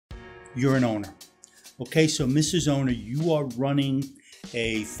You're an owner. Okay, so Mrs. Owner, you are running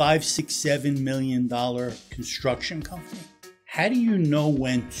a $5, $6, $7 million construction company. How do you know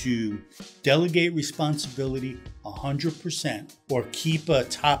when to delegate responsibility 100% or keep a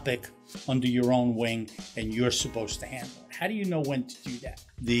topic under your own wing and you're supposed to handle it? How do you know when to do that?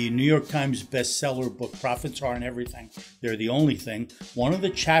 The New York Times bestseller book, Profits Aren't Everything, They're the Only Thing. One of the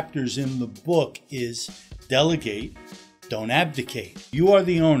chapters in the book is delegate, don't abdicate. You are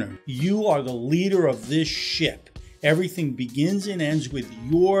the owner. You are the leader of this ship. Everything begins and ends with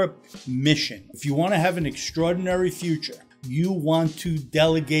your mission. If you want to have an extraordinary future, you want to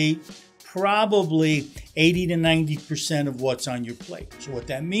delegate probably 80 to 90% of what's on your plate. So what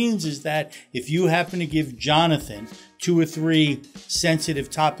that means is that if you happen to give Jonathan 2 or 3 sensitive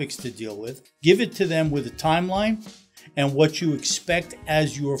topics to deal with, give it to them with a timeline and what you expect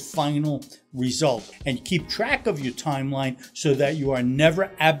as your final result. And keep track of your timeline so that you are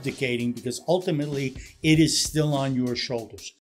never abdicating, because ultimately it is still on your shoulders.